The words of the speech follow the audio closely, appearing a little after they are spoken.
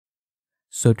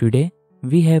So today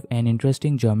we have an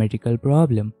interesting geometrical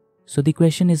problem. So the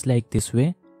question is like this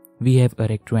way. We have a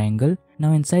rectangle.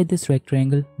 Now inside this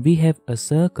rectangle we have a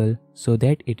circle so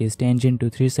that it is tangent to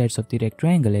three sides of the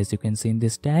rectangle, as you can see in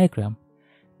this diagram.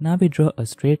 Now we draw a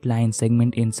straight line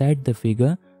segment inside the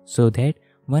figure so that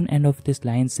one end of this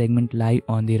line segment lie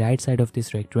on the right side of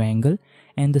this rectangle,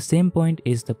 and the same point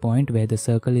is the point where the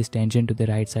circle is tangent to the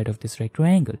right side of this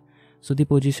rectangle. So the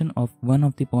position of one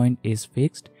of the point is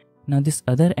fixed. Now this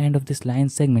other end of this line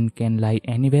segment can lie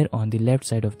anywhere on the left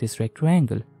side of this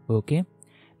rectangle. Okay.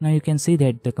 Now you can see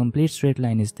that the complete straight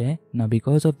line is there. Now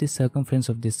because of the circumference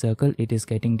of this circle, it is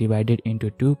getting divided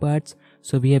into two parts.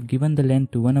 So we have given the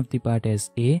length to one of the part as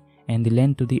A and the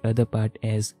length to the other part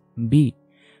as B.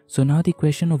 So now the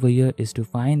question over here is to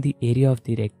find the area of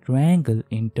the rectangle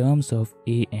in terms of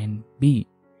A and B.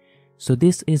 So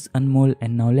this is Anmol,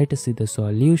 and now let us see the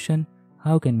solution.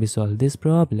 How can we solve this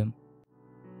problem?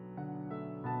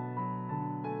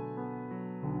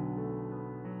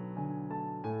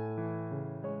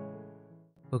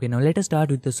 Okay, now let us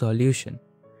start with the solution.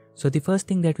 So the first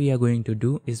thing that we are going to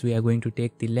do is we are going to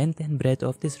take the length and breadth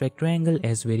of this rectangle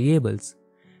as variables.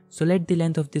 So let the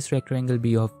length of this rectangle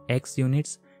be of x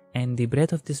units and the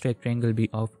breadth of this rectangle be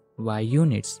of y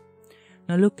units.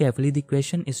 Now look carefully, the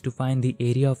question is to find the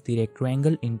area of the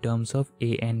rectangle in terms of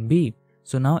A and B.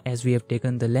 So now as we have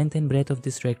taken the length and breadth of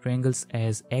these rectangles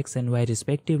as x and y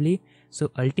respectively,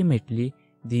 so ultimately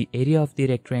the area of the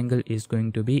rectangle is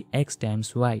going to be x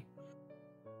times y.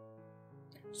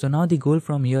 So now the goal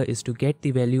from here is to get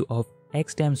the value of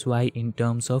x times y in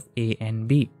terms of A and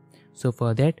B. So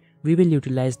for that, we will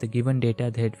utilize the given data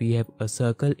that we have a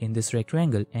circle in this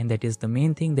rectangle, and that is the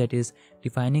main thing that is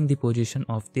defining the position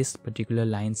of this particular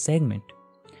line segment.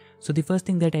 So the first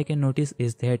thing that I can notice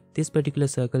is that this particular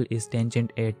circle is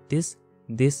tangent at this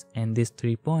and these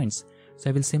 3 points. So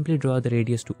I will simply draw the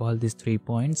radius to all these 3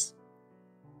 points.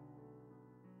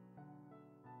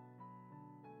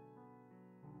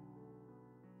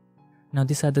 Now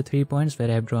these are the 3 points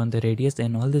where I have drawn the radius,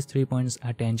 and all these 3 points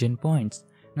are tangent points.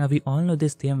 Now we all know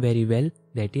this theorem very well,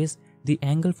 that is, the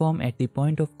angle formed at the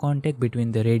point of contact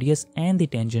between the radius and the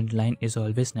tangent line is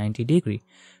always 90 degree.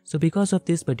 So because of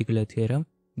this particular theorem,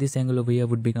 this angle over here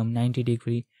would become 90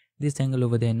 degree, this angle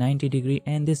over there 90 degree,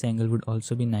 and this angle would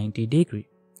also be 90 degree.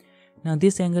 Now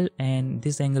this angle and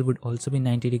this angle would also be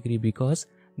 90 degree because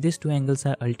these two angles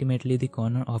are ultimately the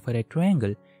corner of a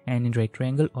rectangle, and in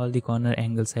rectangle all the corner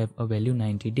angles have a value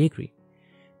 90 degree.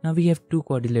 Now we have two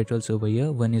quadrilaterals over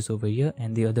here, one is over here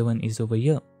and the other one is over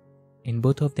here. In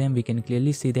both of them we can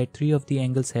clearly see that three of the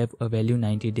angles have a value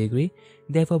 90 degree.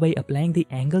 Therefore by applying the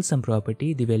angle sum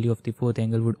property, the value of the fourth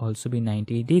angle would also be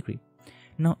 90 degree.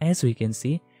 Now as we can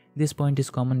see, this point is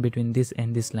common between this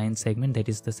and this line segment, that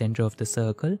is the center of the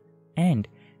circle, and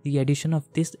the addition of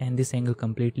this and this angle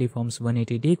completely forms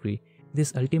 180 degree.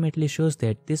 This ultimately shows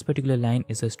that this particular line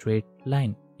is a straight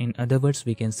line. In other words,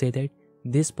 we can say that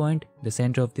this point, the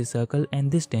center of the circle,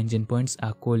 and this tangent points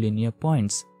are collinear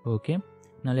points. Okay.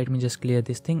 Now let me just clear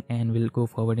this thing and we'll go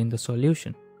forward in the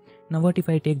solution. Now what if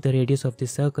I take the radius of the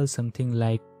circle something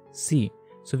like C?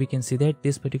 So we can see that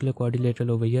this particular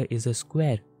quadrilateral over here is a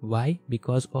square. Why?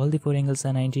 Because all the four angles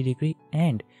are 90 degree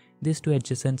and these two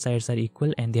adjacent sides are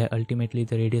equal, and they are ultimately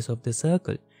the radius of the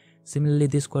circle. Similarly,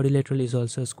 this quadrilateral is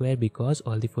also a square because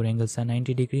all the four angles are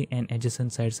 90 degree and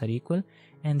adjacent sides are equal,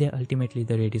 and they are ultimately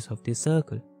the radius of the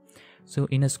circle. So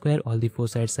in a square all the four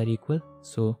sides are equal,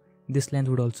 so this length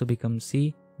would also become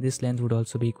C, this length would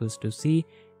also be equals to C,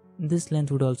 this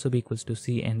length would also be equals to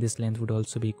C, and this length would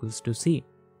also be equals to C.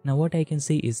 Now what I can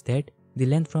see is that the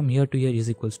length from here to here is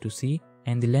equals to C,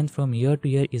 and the length from here to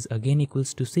here is again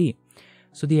equals to C.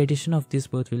 So the addition of this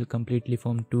both will completely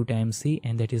form 2 times C,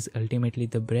 and that is ultimately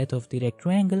the breadth of the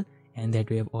rectangle, and that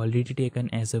we have already taken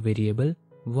as a variable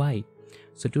y.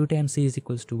 So 2 times C is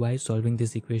equals to y. Solving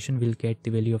this equation will get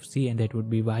the value of C, and that would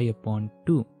be y upon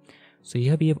 2. So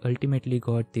here we have ultimately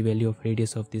got the value of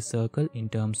radius of this circle in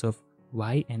terms of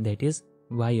y, and that is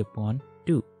y upon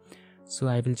 2. So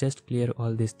I will just clear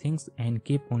all these things and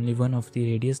keep only one of the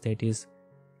radius, that is,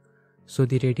 so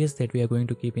the radius that we are going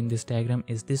to keep in this diagram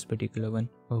is this particular one.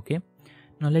 Okay.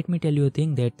 Now let me tell you a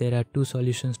thing, that there are two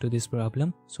solutions to this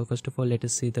problem. So first of all, let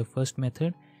us see the first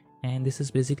method, and this is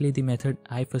basically the method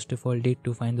I first of all did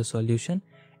to find the solution.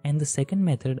 And the second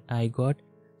method I got,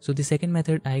 so the second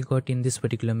method I got in this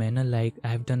particular manner, like I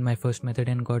have done my first method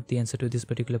and got the answer to this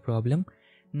particular problem.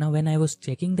 Now when I was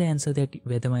checking the answer, that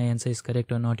whether my answer is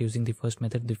correct or not using the first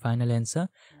method, the final answer,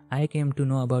 I came to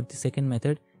know about the second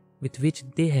method with which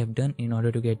they have done in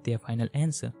order to get their final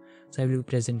answer. So I will be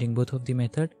presenting both of the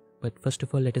method, but first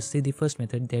of all let us see the first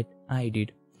method that I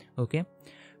did. Okay,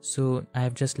 so I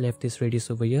have just left this radius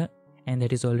over here, and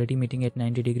that is already meeting at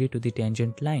 90 degree to the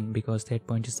tangent line, because that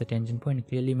point is the tangent point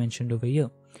clearly mentioned over here.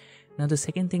 Now the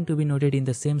second thing to be noted in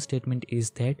the same statement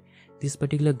is that this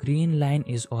particular green line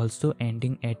is also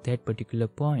ending at that particular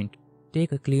point.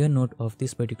 Take a clear note of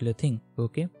this particular thing.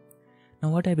 Okay, now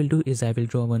what I will do is I will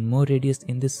draw one more radius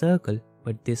in this circle,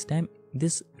 but this time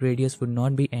this radius would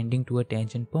not be ending to a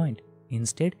tangent point.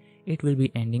 Instead, it will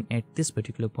be ending at this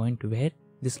particular point where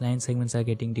these line segments are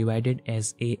getting divided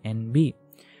as A and B.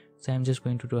 So I'm just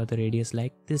going to draw the radius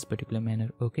like this particular manner.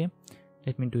 Okay,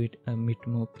 let me do it a bit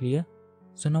more clear.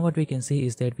 So now what we can see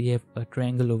is that we have a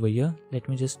triangle over here. Let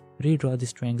me just redraw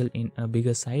this triangle in a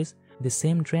bigger size. The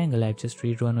same triangle I've just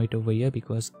redrawn it over here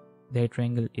because that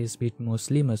triangle is a bit more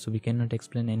slimmer, so we cannot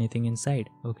explain anything inside.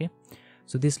 Okay,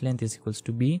 so this length is equals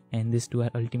to B, and these two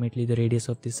are ultimately the radius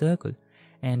of the circle.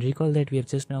 And recall that we have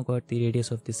just now got the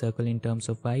radius of the circle in terms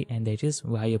of y, and that is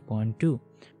y upon 2.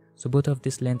 So both of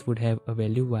this length would have a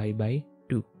value y by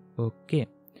 2. Okay,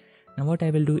 now what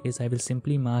I will do is I will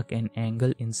simply mark an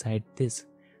angle inside this.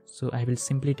 So I will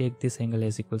simply take this angle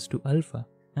as equals to alpha.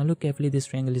 Now look carefully, this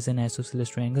triangle is an isosceles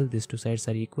triangle. These two sides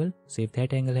are equal. So if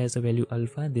that angle has a value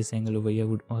alpha, this angle over here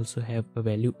would also have a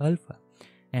value alpha.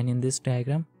 And in this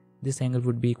diagram, this angle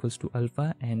would be equals to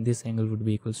alpha, and this angle would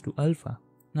be equals to alpha.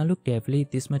 Now look carefully,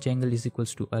 this much angle is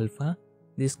equals to alpha.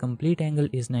 This complete angle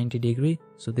is 90 degree,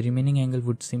 so the remaining angle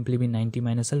would simply be 90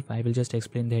 minus alpha. I will just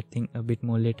explain that thing a bit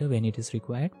more later when it is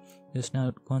required. Just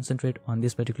now concentrate on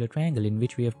this particular triangle in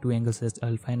which we have two angles as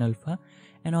alpha,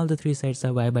 and all the three sides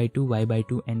are y by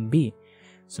 2, and b.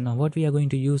 So now what we are going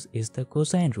to use is the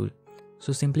cosine rule.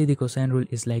 So simply the cosine rule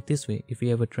is like this way. If we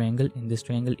have a triangle, in this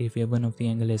triangle if we have one of the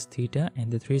angle as theta and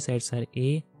the three sides are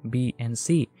a, b and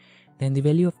c, then the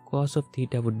value of cos of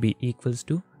theta would be equals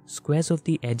to squares of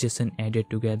the adjacent added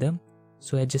together.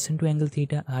 So adjacent to angle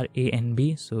theta are a and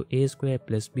b, so a square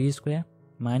plus b square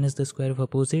minus the square of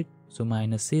opposite, so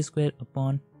minus c square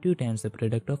upon 2 times the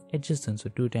product of adjacent, so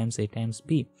 2 times a times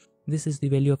b. This is the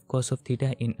value of cos of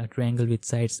theta in a triangle with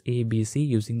sides a, b, c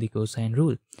using the cosine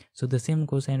rule. So the same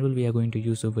cosine rule we are going to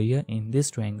use over here in this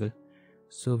triangle.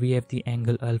 So we have the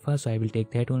angle alpha, so I will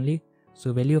take that only.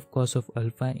 So value of cos of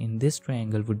alpha in this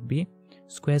triangle would be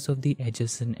squares of the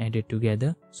adjacent added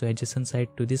together. So adjacent side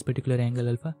to this particular angle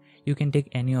alpha, you can take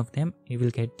any of them, you will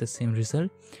get the same result.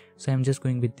 So I'm just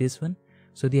going with this one.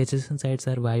 So the adjacent sides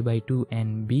are y by 2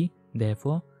 and b,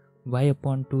 therefore y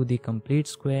upon 2 the complete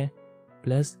square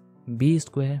plus b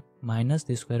square minus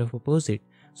the square of opposite.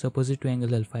 So opposite to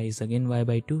angle alpha is again y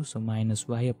by 2, so minus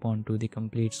y upon 2 the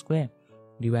complete square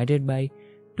divided by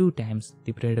 2 times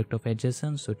the product of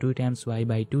adjacent, so 2 times y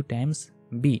by 2 times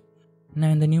b. Now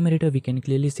in the numerator we can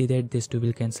clearly see that these two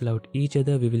will cancel out each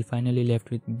other. We will finally left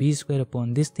with b square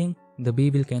upon this thing. The b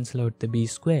will cancel out the b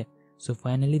square. So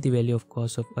finally the value of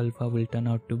cos of alpha will turn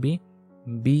out to be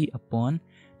b upon,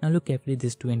 now look carefully,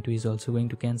 this 2 and 2 is also going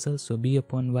to cancel. So b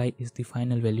upon y is the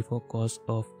final value for cos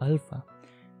of alpha.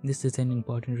 This is an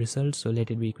important result, so let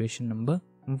it be equation number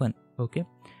 1. Okay,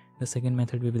 the second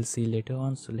method we will see later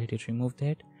on, so let it remove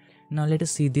that. Now let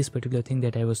us see this particular thing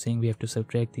that I was saying we have to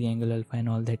subtract the angle alpha and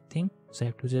all that thing. So I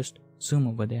have to just zoom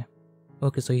over there.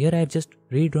 Okay, so here I have just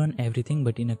redrawn everything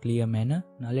but in a clear manner.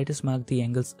 Now let us mark the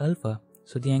angles alpha.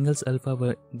 So the angles alpha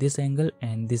were this angle,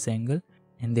 and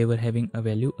they were having a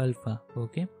value alpha.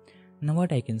 Okay, now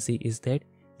what I can see is that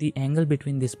the angle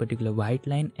between this particular white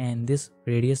line and this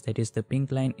radius, that is the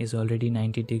pink line, is already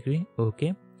 90 degree.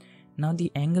 Okay, now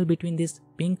the angle between this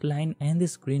pink line and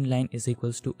this green line is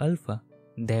equals to alpha.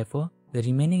 Therefore, the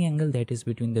remaining angle that is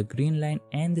between the green line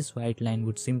and this white line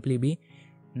would simply be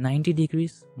 90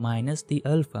 degrees minus the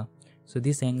alpha. So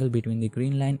this angle between the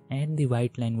green line and the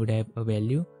white line would have a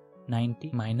value 90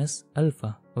 minus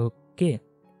alpha. Okay,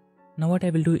 now what I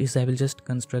will do is I will just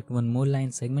construct one more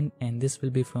line segment, and this will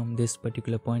be from this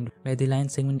particular point where the line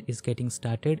segment is getting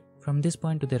started, from this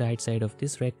point to the right side of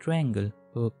this rectangle.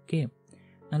 Okay,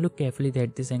 now look carefully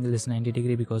that this angle is 90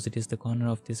 degree because it is the corner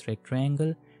of this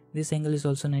rectangle. This angle is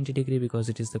also 90 degree because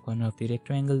it is the corner of the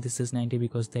rectangle. This is 90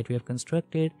 because that we have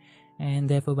constructed, and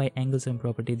therefore by angles and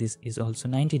property this is also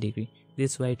 90 degree,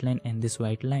 this white line and this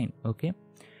white line. Okay,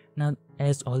 now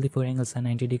as all the four angles are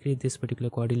 90 degree, this particular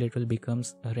quadrilateral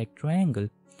becomes a rectangle.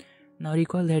 Now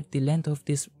recall that the length of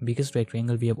this biggest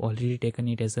rectangle, we have already taken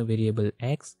it as a variable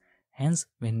x. Hence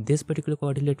when this particular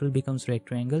quadrilateral becomes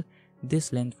rectangle,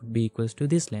 this length would be equals to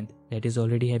this length that is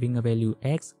already having a value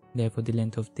x. Therefore the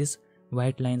length of this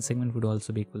white line segment would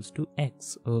also be equals to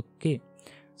x. Okay,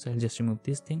 so I'll just remove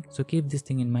this thing. So keep this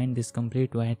thing in mind, this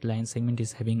complete white line segment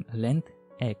is having a length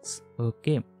x.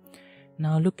 Okay,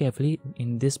 Now look carefully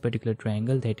in this particular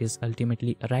triangle, that is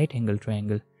ultimately a right angle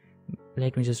triangle.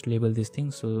 Let me just label this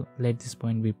thing. So let this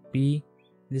point be P,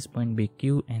 this point be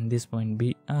Q, and this point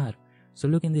be R. So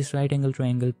look in this right angle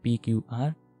triangle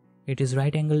PQR. It is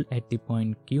right angle at the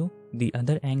point Q. The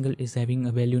other angle is having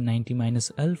a value 90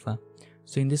 minus alpha.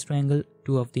 So in this triangle,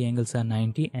 two of the angles are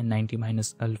 90 and 90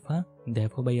 minus alpha.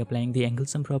 Therefore, by applying the angle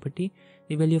sum property,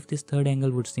 the value of this third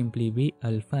angle would simply be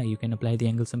alpha. You can apply the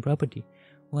angle sum property.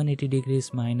 180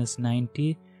 degrees minus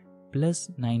 90 plus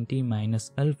 90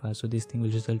 minus alpha. So this thing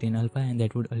will result in alpha, and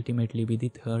that would ultimately be the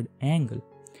third angle.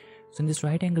 So in this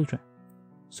right angle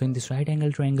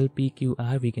triangle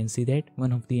PQR, we can see that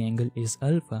one of the angle is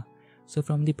alpha. So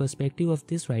from the perspective of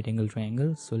this right angle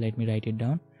triangle, so let me write it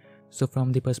down. So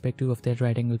from the perspective of that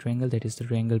right angle triangle, that is the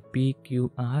triangle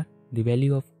PQR, the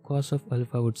value of cos of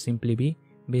alpha would simply be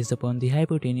based upon the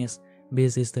hypotenuse.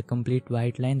 Base is the complete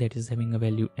white line that is having a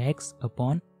value x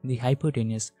upon the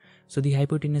hypotenuse. So the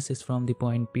hypotenuse is from the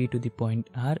point P to the point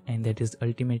R, and that is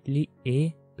ultimately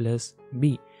A plus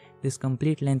B. This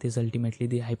complete length is ultimately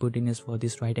the hypotenuse for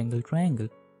this right angle triangle.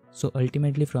 So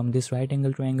ultimately from this right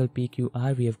angle triangle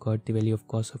PQR, we have got the value of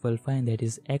cos of alpha, and that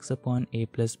is x upon A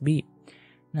plus B.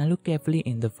 Now look carefully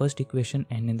in the first equation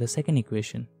and in the second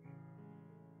equation.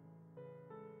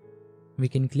 We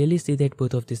can clearly see that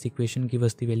both of this equation give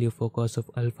us the value for cos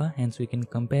of alpha, hence we can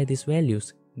compare these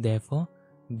values. Therefore,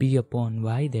 b upon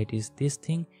y, that is this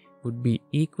thing, would be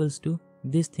equals to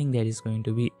this thing, that is going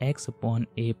to be x upon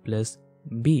a plus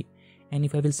b. And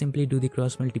if I will simply do the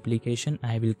cross multiplication,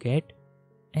 I will get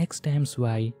x times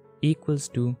y equals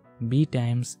to b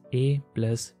times a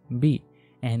plus b.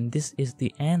 And this is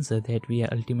the answer that we are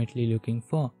ultimately looking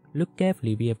for. Look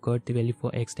carefully, we have got the value for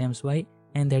x times y,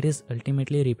 and that is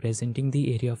ultimately representing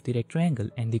the area of the rectangle.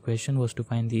 And the question was to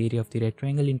find the area of the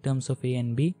rectangle in terms of a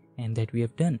and b, and that we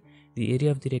have done. The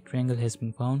area of the rectangle has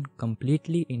been found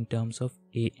completely in terms of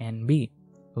a and b.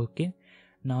 Okay,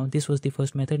 now this was the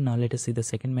first method. Now let us see the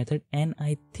second method, and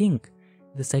I think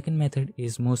the second method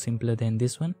is more simpler than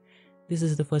this one. This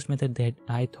is the first method that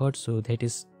I thought so that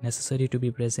is necessary to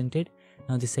be presented.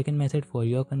 Now the second method, for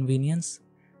your convenience,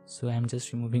 so I am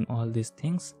just removing all these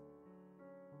things.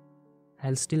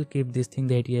 I'll still keep this thing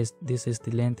that yes, this is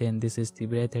the length and this is the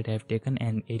breadth that I have taken,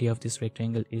 and area of this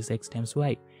rectangle is x times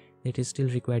y. That is still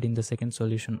required in the second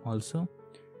solution also.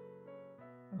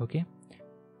 Okay,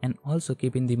 and also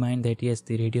keep in the mind that yes,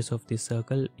 the radius of this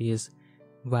circle is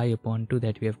y upon 2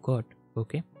 that we have got.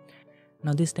 Okay,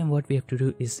 now this time what we have to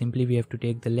do is simply we have to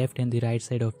take the left and the right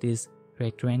side of this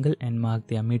rectangle and mark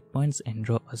their midpoints and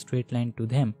draw a straight line to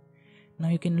them. Now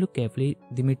you can look carefully,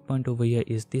 the midpoint over here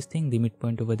is this thing, the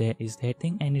midpoint over there is that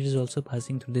thing, and it is also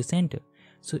passing through the center.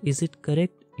 So is it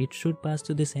correct? It should pass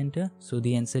to the center. So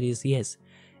the answer is yes.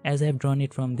 As I have drawn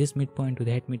it from this midpoint to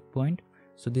that midpoint,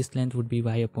 so this length would be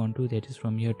y upon 2, that is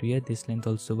from here to here. This length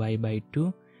also y by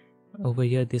 2. Over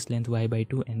here this length y by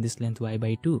 2, and this length y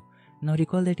by 2. Now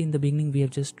recall that in the beginning we have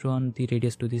just drawn the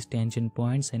radius to these tangent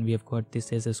points, and we have got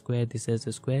this as a square, this as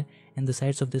a square, and the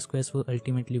sides of the squares were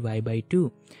ultimately y by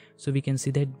 2. So we can see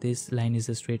that this line is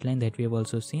a straight line that we have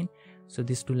also seen. So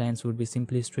these two lines would be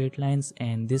simply straight lines,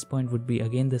 and this point would be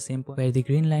again the same point where the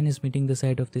green line is meeting the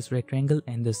side of this rectangle,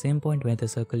 and the same point where the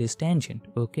circle is tangent.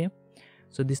 Okay,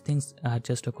 so these things are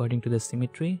just according to the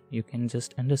symmetry. You can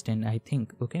just understand, I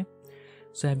think. Okay,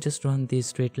 so I have just drawn this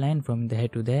straight line from there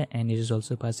to there, and it is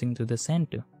also passing through the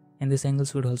center. And this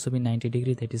angles would also be 90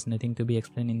 degrees. That is nothing to be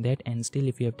explained in that. And still,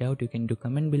 if you have doubt, you can do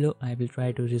comment below. I will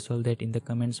try to resolve that in the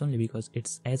comments only, because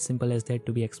it's as simple as that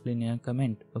to be explained in a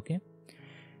comment. Okay.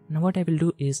 Now what I will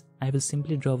do is I will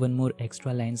simply draw one more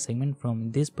extra line segment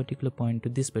from this particular point to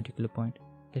this particular point.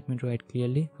 Let me draw it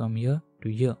clearly from here to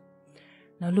here.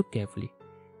 Now look carefully.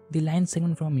 The line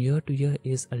segment from here to here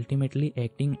is ultimately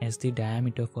acting as the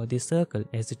diameter for this circle,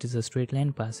 as it is a straight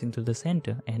line passing through the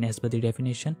center, and as per the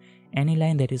definition, any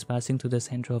line that is passing through the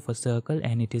center of a circle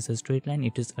and it is a straight line,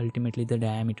 it is ultimately the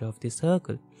diameter of the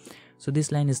circle. So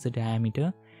this line is the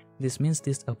diameter. This means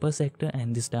this upper sector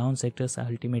and this down sectors are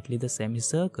ultimately the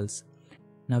semicircles.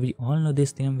 Now we all know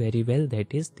this theorem very well,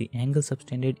 that is the angle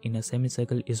subtended in a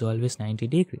semicircle is always 90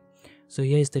 degrees. So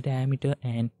here is the diameter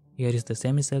and here is the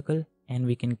semicircle, and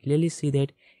we can clearly see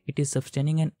that it is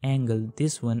subtending an angle,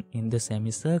 this one, in the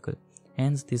semicircle.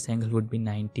 Hence this angle would be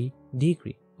 90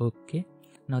 degrees. Okay,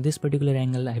 now this particular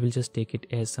angle I will just take it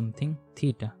as something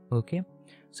theta. Okay,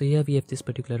 so here we have this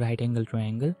particular right angle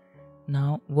triangle.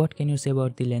 Now what can you say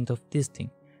about the length of this thing?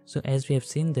 So as we have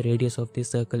seen, the radius of this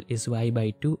circle is y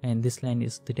by 2, and this line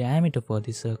is the diameter for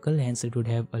this circle, hence it would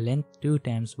have a length 2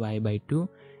 times y by 2,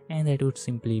 and that would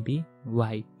simply be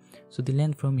y. So the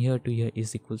length from here to here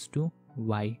is equals to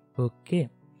y. Okay.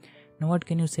 Now what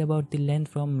can you say about the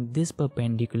length from this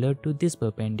perpendicular to this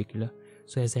perpendicular?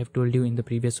 So as I have told you in the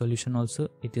previous solution also,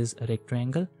 it is a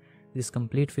rectangle. This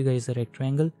complete figure is a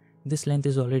rectangle. This length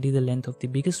is already the length of the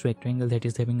biggest rectangle, that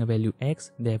is having a value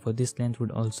x. Therefore this length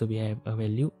would also have a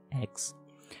value x.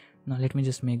 Now let me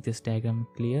just make this diagram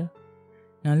clear.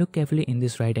 Now look carefully in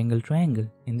this right angle triangle.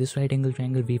 In this right angle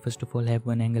triangle, we first of all have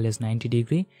one angle as 90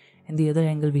 degree and the other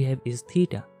angle we have is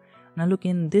theta. Now look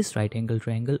in this right angle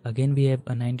triangle, again we have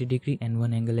a 90 degree and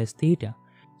one angle as theta.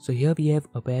 So here we have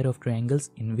a pair of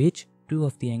triangles in which two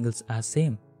of the angles are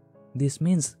same. This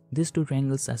means these two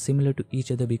triangles are similar to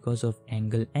each other because of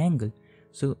angle.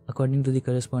 So according to the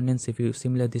correspondence, if you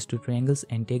similar these two triangles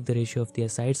and take the ratio of their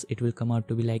sides, it will come out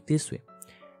to be like this way.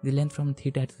 The length from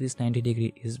theta to this 90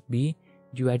 degree is b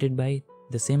divided by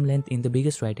the same length in the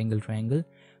biggest right angle triangle.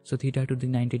 So theta to the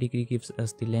 90 degree gives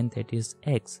us the length, that is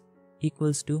x,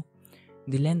 equals to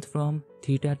the length from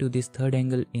theta to this third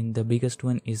angle in the biggest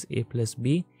one is a plus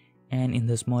b, and in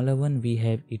the smaller one we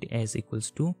have it as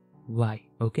equals to y.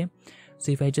 Okay,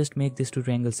 so if I just make these two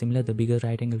triangles similar, the bigger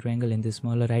right angle triangle and the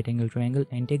smaller right angle triangle,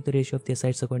 and take the ratio of their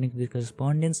sides according to the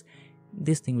correspondence,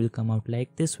 this thing will come out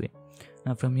like this way.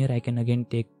 Now from here I can again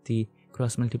take the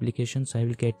cross multiplication, so I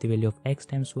will get the value of x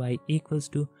times y equals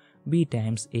to b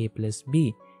times a plus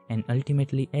b, and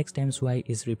ultimately x times y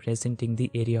is representing the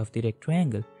area of the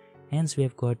rectangle. Hence we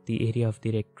have got the area of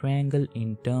the rectangle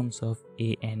in terms of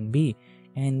a and b,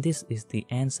 and this is the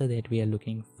answer that we are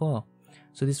looking for.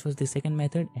 So this was the second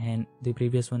method, and the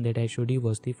previous one that I showed you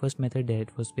was the first method.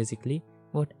 That was basically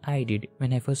what I did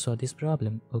when I first saw this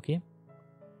problem. Okay,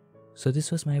 so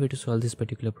this was my way to solve this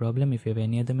particular problem. If you have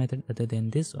any other method other than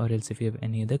this, or else if you have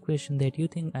any other question that you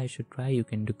think I should try, you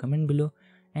can do comment below.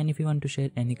 And if you want to share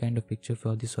any kind of picture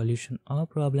for the solution or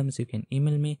problems, you can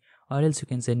email me, or else you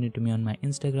can send it to me on my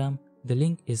Instagram. The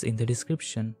link is in the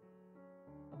description.